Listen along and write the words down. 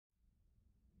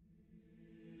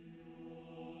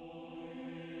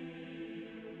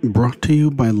Brought to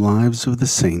you by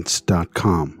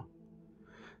livesofthesaints.com.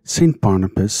 Saint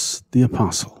Barnabas the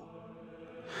Apostle.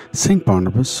 Saint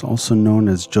Barnabas, also known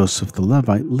as Joseph the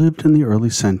Levite, lived in the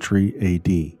early century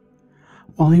AD.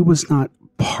 While he was not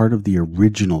part of the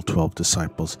original 12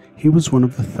 disciples, he was one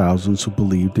of the thousands who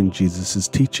believed in Jesus'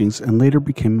 teachings and later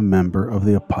became a member of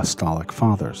the Apostolic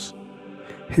Fathers.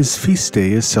 His feast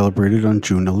day is celebrated on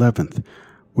June 11th,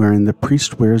 wherein the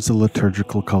priest wears the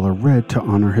liturgical color red to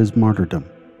honor his martyrdom.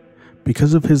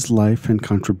 Because of his life and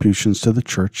contributions to the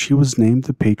church, he was named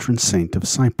the patron saint of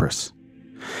Cyprus.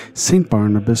 Saint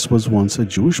Barnabas was once a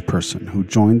Jewish person who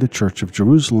joined the Church of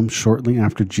Jerusalem shortly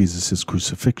after Jesus'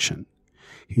 crucifixion.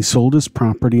 He sold his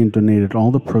property and donated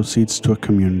all the proceeds to a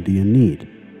community in need.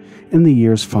 In the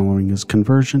years following his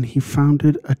conversion, he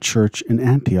founded a church in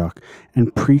Antioch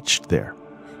and preached there.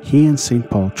 He and St.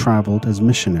 Paul traveled as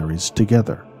missionaries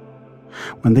together.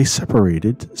 When they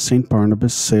separated, St.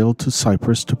 Barnabas sailed to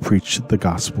Cyprus to preach the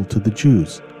gospel to the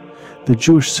Jews. The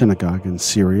Jewish synagogue in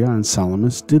Syria and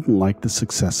Salamis didn't like the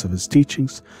success of his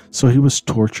teachings, so he was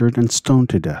tortured and stoned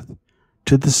to death.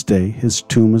 To this day, his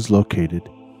tomb is located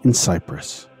in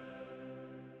Cyprus.